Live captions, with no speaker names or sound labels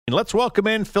Let's welcome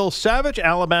in Phil Savage,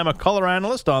 Alabama color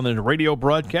analyst on the radio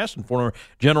broadcast and former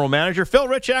general manager. Phil,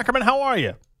 Rich Ackerman, how are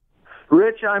you?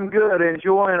 Rich, I'm good.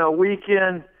 Enjoying a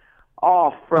weekend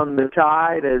off from the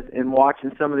Tide and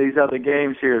watching some of these other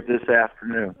games here this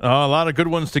afternoon. A lot of good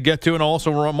ones to get to, and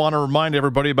also want to remind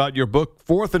everybody about your book,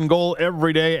 Fourth and Goal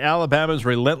Every Day, Alabama's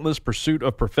Relentless Pursuit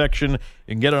of Perfection. You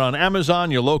can get it on Amazon,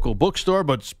 your local bookstore.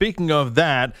 But speaking of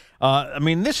that,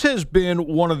 this has been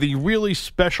one of the really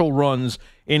special runs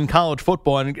in college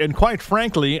football, and quite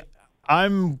frankly,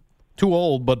 I'm too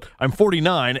old, but I'm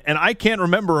 49, and I can't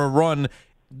remember a run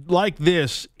like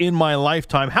this in my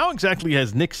lifetime. How exactly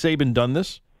has Nick Saban done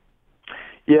this?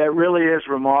 Yeah, it really is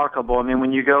remarkable. I mean,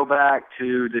 when you go back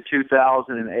to the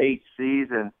 2008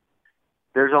 season,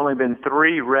 there's only been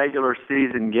 3 regular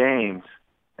season games,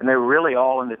 and they were really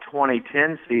all in the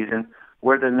 2010 season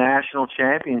where the national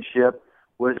championship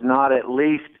was not at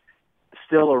least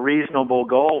still a reasonable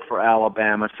goal for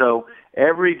Alabama. So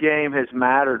every game has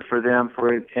mattered for them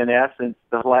for, in essence,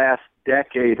 the last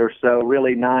decade or so,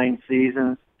 really 9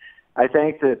 seasons. I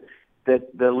think that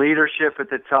the leadership at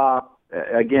the top,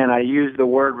 again, I use the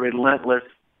word relentless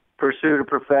pursuit of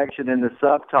perfection in the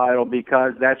subtitle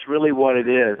because that's really what it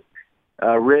is.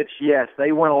 Rich, yes,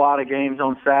 they win a lot of games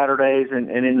on Saturdays and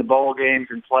in the bowl games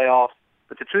and playoffs,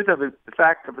 but the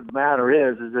fact of the matter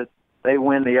is that they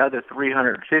win the other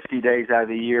 350 days out of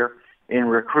the year in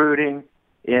recruiting,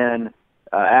 in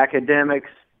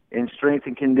academics, in strength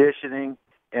and conditioning,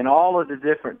 and all of the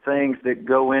different things that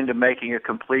go into making a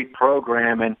complete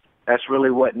program. And that's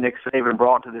really what Nick Saban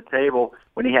brought to the table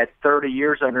when he had 30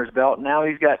 years under his belt. Now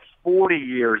he's got 40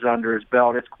 years under his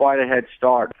belt. It's quite a head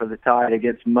start for the Tide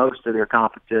against most of their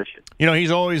competition. You know,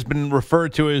 he's always been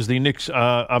referred to as the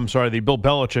Bill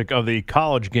Belichick of the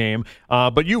college game.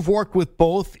 But you've worked with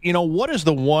both. You know, what is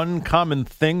the one common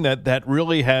thing that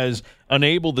really has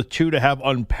enabled the two to have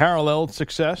unparalleled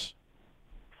success?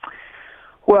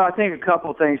 Well, I think a couple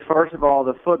of things. First of all,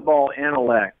 the football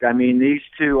intellect. I mean, these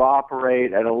two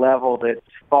operate at a level that's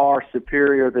far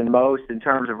superior than most in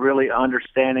terms of really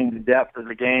understanding the depth of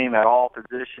the game at all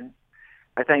positions.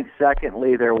 I think,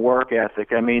 secondly, their work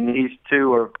ethic. I mean, these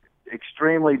two are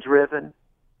extremely driven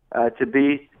to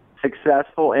be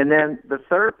successful. And then the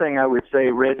third thing I would say,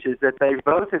 Rich, is that they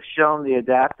both have shown the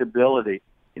adaptability.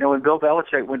 You know, when Bill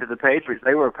Belichick went to the Patriots,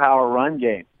 they were a power run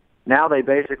game. Now they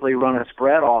basically run a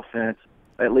spread offense,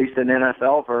 at least an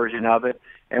NFL version of it.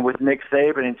 And with Nick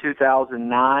Saban in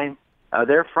 2009,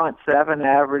 their front seven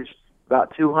averaged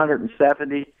about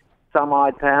 270 some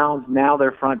odd pounds. Now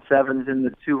their front seven's in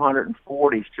the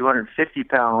 240s,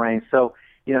 250-pound range. So,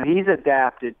 you know, he's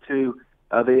adapted to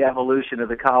the evolution of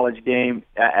the college game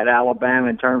at Alabama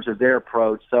in terms of their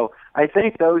approach. So I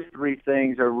think those 3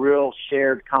 things are real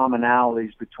shared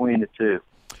commonalities between the two.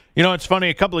 You know, it's funny.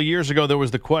 A couple of years ago, there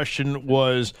was the question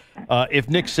was if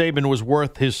Nick Saban was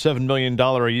worth his $7 million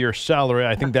a year salary.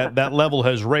 I think that level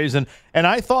has risen. And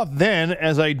I thought then,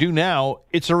 as I do now,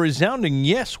 it's a resounding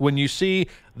yes when you see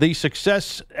the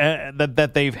success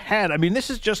that they've had. I mean, this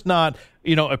is just not,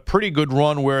 you know, a pretty good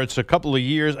run where it's a couple of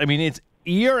years. I mean, it's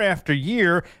year after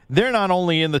year. They're not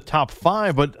only in the top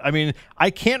 5, but I mean, I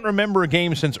can't remember a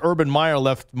game since Urban Meyer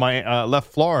left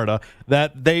Florida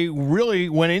that they really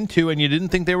went into and you didn't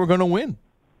think they were going to win.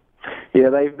 Yeah,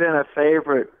 they've been a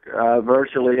favorite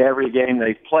virtually every game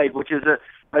they've played, which is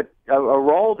a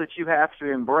role that you have to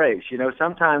embrace. You know,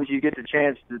 sometimes you get the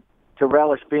chance to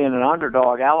relish being an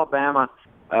underdog. Alabama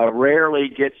rarely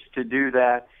gets to do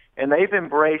that, and they've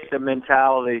embraced a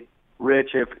mentality,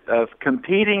 Rich, of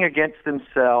competing against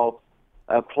themselves,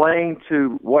 playing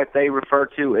to what they refer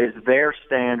to as their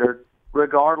standard,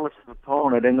 regardless of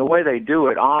opponent. And the way they do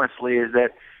it, honestly, is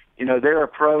that, you know, their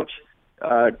approach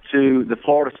to the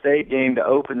Florida State game to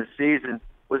open the season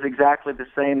was exactly the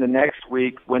same the next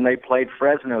week when they played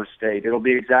Fresno State. It'll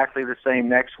be exactly the same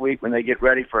next week when they get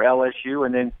ready for LSU,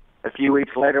 and then a few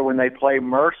weeks later when they play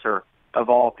Mercer, of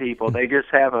all people. They just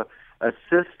have a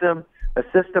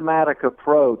systematic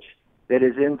approach that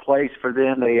is in place for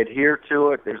them. They adhere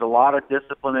to it. There's a lot of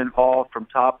discipline involved from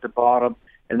top to bottom,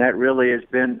 and that really has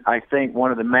been, I think,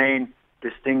 one of the main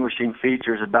distinguishing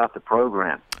features about the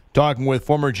program. Talking with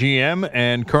former GM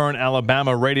and current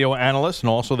Alabama radio analyst and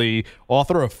also the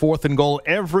author of Fourth and Goal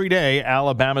Every Day,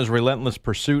 Alabama's Relentless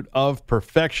Pursuit of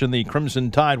Perfection. The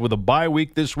Crimson Tide with a bye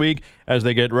week this week as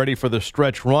they get ready for the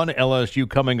stretch run. LSU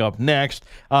coming up next.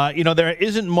 There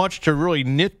isn't much to really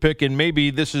nitpick, and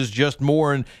maybe this is just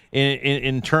more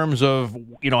in terms of,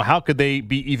 how could they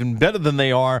be even better than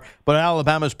they are. But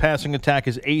Alabama's passing attack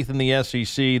is 8th in the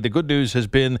SEC. The good news has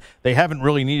been they haven't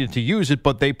really needed to use it,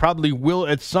 but they probably will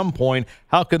at some point.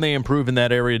 How can they improve in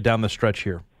that area down the stretch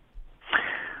here?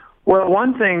 Well,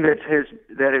 one thing that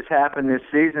has happened this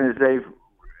season is they've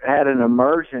had an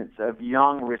emergence of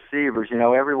young receivers. You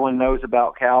know, everyone knows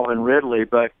about Calvin Ridley,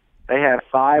 but they have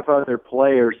 5 other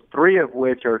players, 3 of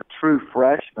which are true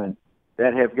freshmen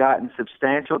that have gotten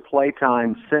substantial play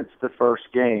time since the first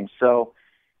game. So,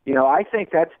 you know, I think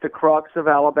that's the crux of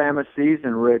Alabama's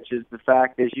season, Rich, is the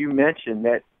fact, as you mentioned,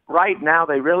 that right now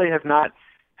they really have not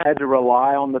had to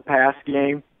rely on the pass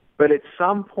game. But at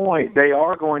some point, they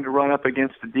are going to run up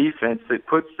against a defense that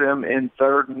puts them in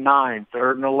 3rd and 9,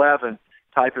 3rd and 11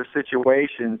 type of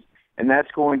situations. And that's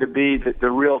going to be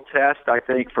the real test, I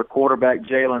think, for quarterback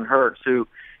Jalen Hurts, who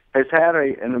has had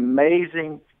an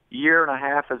amazing year and a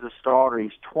half as a starter.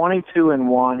 He's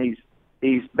 22-1.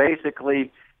 He's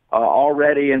basically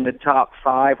already in the top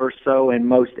 5 or so in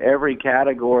most every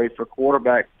category for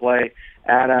quarterback play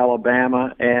at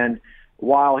Alabama. And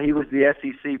while he was the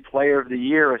SEC Player of the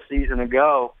Year a season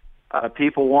ago,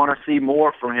 people want to see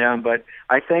more from him. But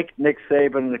I think Nick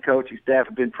Saban and the coaching staff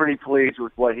have been pretty pleased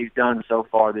with what he's done so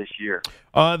far this year.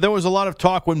 There was a lot of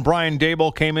talk when Brian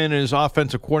Daboll came in as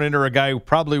offensive coordinator, a guy who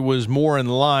probably was more in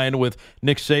line with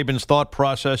Nick Saban's thought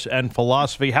process and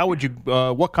philosophy. How would you?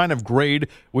 What kind of grade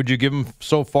would you give him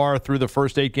so far through the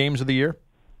first 8 games of the year?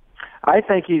 I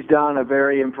think he's done a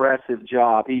very impressive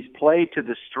job. He's played to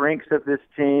the strengths of this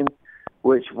team,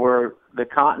 which was the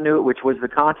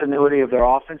continuity of their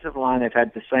offensive line. They've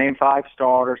had the same 5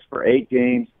 starters for 8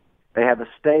 games. They have a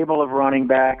stable of running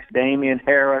backs. Damian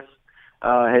Harris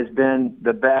has been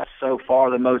the best so far,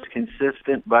 the most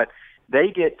consistent, but they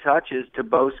get touches to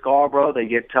Bo Scarborough. They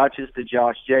get touches to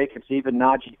Josh Jacobs. Even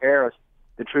Najee Harris,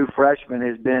 the true freshman,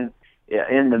 has been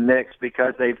in the mix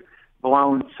because they've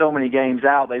blown so many games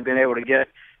out. They've been able to get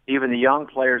even the young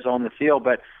players on the field.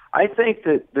 But I think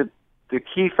that the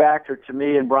key factor to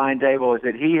me in Brian Daboll is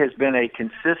that he has been a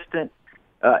consistent,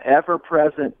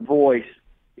 ever-present voice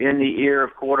in the ear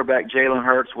of quarterback Jalen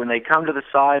Hurts. When they come to the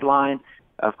sideline,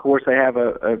 of course, they have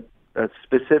a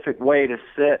specific way to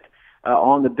sit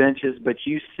on the benches, but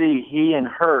you see he and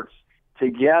Hurts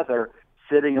together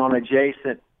sitting on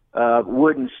adjacent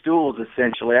wooden stools,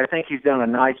 essentially. I think he's done a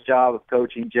nice job of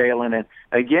coaching Jalen, and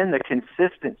again, the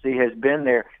consistency has been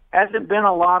there. Hasn't been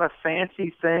a lot of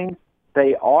fancy things.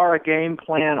 They are a game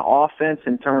plan offense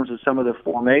in terms of some of the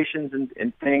formations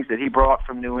and things that he brought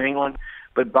from New England,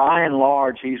 but by and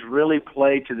large, he's really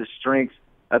played to the strengths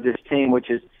of this team, which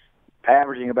is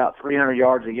averaging about 300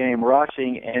 yards a game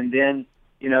rushing, and then,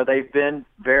 you know, they've been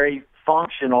very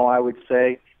functional, I would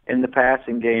say, in the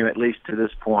passing game, at least to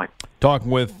this point. Talking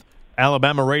with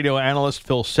Alabama radio analyst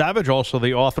Phil Savage, also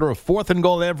the author of 4th and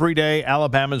Goal Every Day,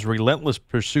 Alabama's Relentless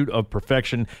Pursuit of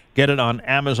Perfection. Get it on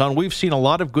Amazon. We've seen a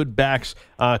lot of good backs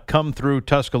come through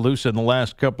Tuscaloosa in the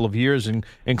last couple of years,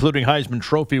 including Heisman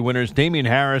Trophy winners. Damian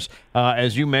Harris,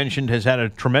 as you mentioned, has had a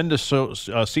tremendous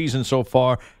season so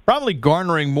far, probably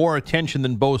garnering more attention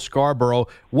than Bo Scarborough.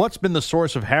 What's been the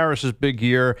source of Harris's big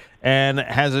year, and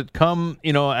has it come,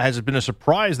 has it been a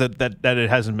surprise that it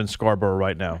hasn't been Scarborough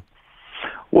right now?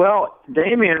 Well,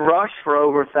 Damian rushed for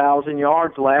over 1,000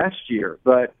 yards last year,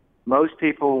 but most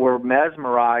people were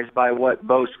mesmerized by what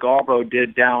Bo Scarborough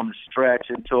did down the stretch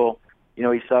until,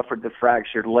 he suffered the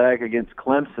fractured leg against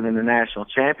Clemson in the national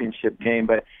championship game.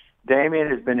 But Damian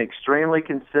has been extremely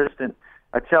consistent.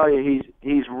 I tell you,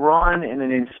 he's run in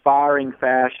an inspiring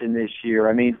fashion this year.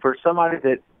 I mean, for somebody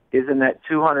that is in that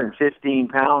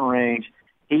 215-pound range,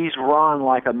 he's run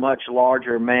like a much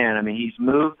larger man. I mean, he's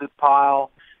moved the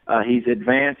pile. He's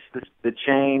advanced the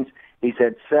chains. He's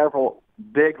had several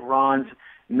big runs,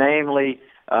 namely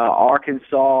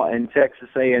Arkansas and Texas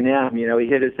A&M. He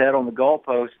hit his head on the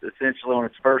goalpost essentially on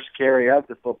his first carry of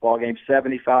the football game,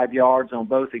 75 yards on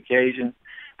both occasions.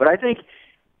 But I think,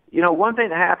 one thing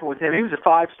that happened with him, he was a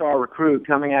 5-star recruit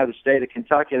coming out of the state of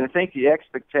Kentucky, and I think the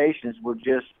expectations were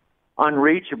just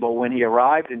unreachable when he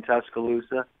arrived in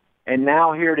Tuscaloosa. And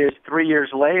now here it is 3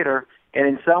 years later, and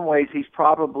in some ways, he's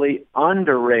probably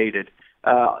underrated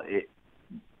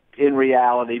in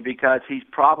reality because he's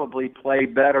probably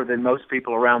played better than most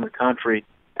people around the country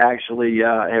actually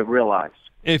have realized.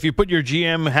 If you put your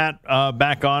GM hat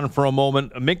back on for a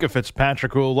moment, Minkah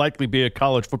Fitzpatrick, who will likely be a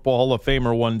college football Hall of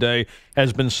Famer one day,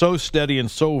 has been so steady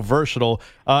and so versatile.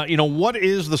 What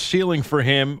is the ceiling for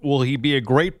him? Will he be a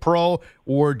great pro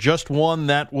or just one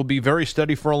that will be very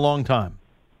steady for a long time?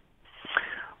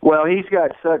 Well, he's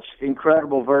got such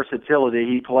incredible versatility.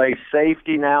 He plays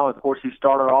safety now. Of course, he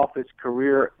started off his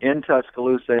career in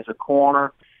Tuscaloosa as a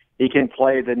corner. He can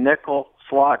play the nickel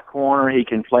slot corner. He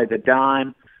can play the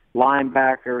dime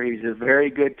linebacker. He's a very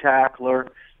good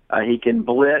tackler. He can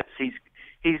blitz.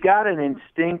 He's got an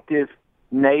instinctive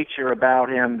nature about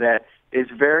him that is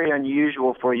very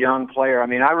unusual for a young player. I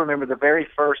mean, I remember the very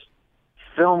first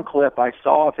film clip I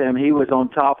saw of him. He was on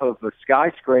top of a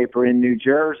skyscraper in New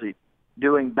Jersey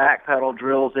doing backpedal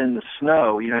drills in the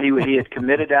snow. You know, he had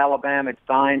committed to Alabama, had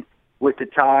signed with the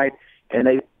Tide,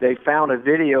 and they found a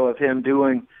video of him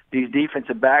doing these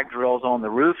defensive back drills on the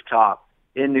rooftop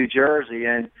in New Jersey.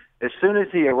 And as soon as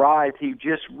he arrived, he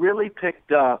just really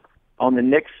picked up on the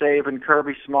Nick Saban,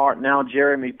 Kirby Smart, now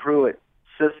Jeremy Pruitt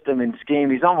system and scheme.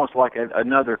 He's almost like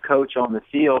another coach on the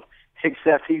field,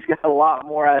 except he's got a lot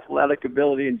more athletic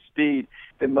ability and speed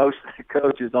than most of the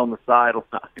coaches on the sideline.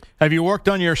 Have you worked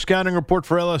on your scouting report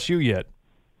for LSU yet?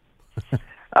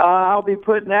 I'll be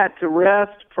putting that to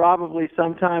rest probably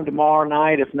sometime tomorrow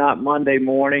night, if not Monday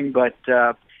morning. But,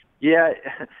 yeah,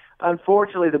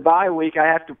 unfortunately, the bye week, I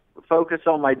have to focus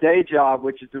on my day job,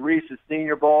 which is the Reese's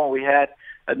Senior Bowl. We had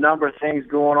a number of things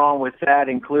going on with that,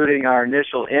 including our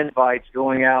initial invites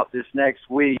going out this next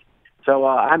week. So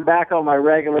I'm back on my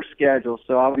regular schedule,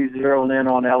 so I'll be zeroing in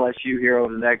on LSU here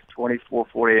over the next 24,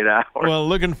 48 hours. Well,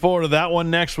 looking forward to that one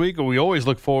next week. We always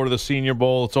look forward to the Senior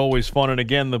Bowl. It's always fun. And,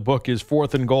 again, the book is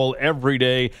Fourth and Goal Every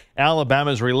Day,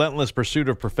 Alabama's Relentless Pursuit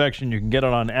of Perfection. You can get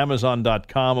it on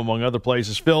Amazon.com, among other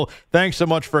places. Phil, thanks so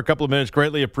much for a couple of minutes.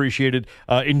 Greatly appreciated.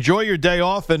 Enjoy your day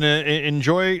off and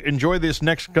enjoy these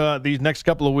next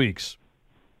couple of weeks.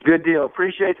 Good deal.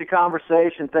 Appreciate the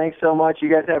conversation. Thanks so much.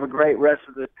 You guys have a great rest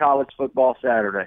of the college football Saturday.